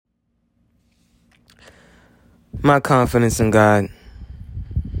My confidence in God.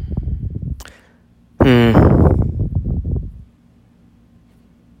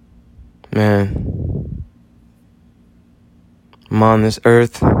 Man, I'm on this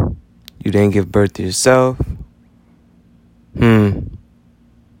earth. You didn't give birth to yourself.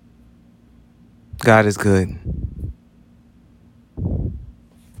 God is good.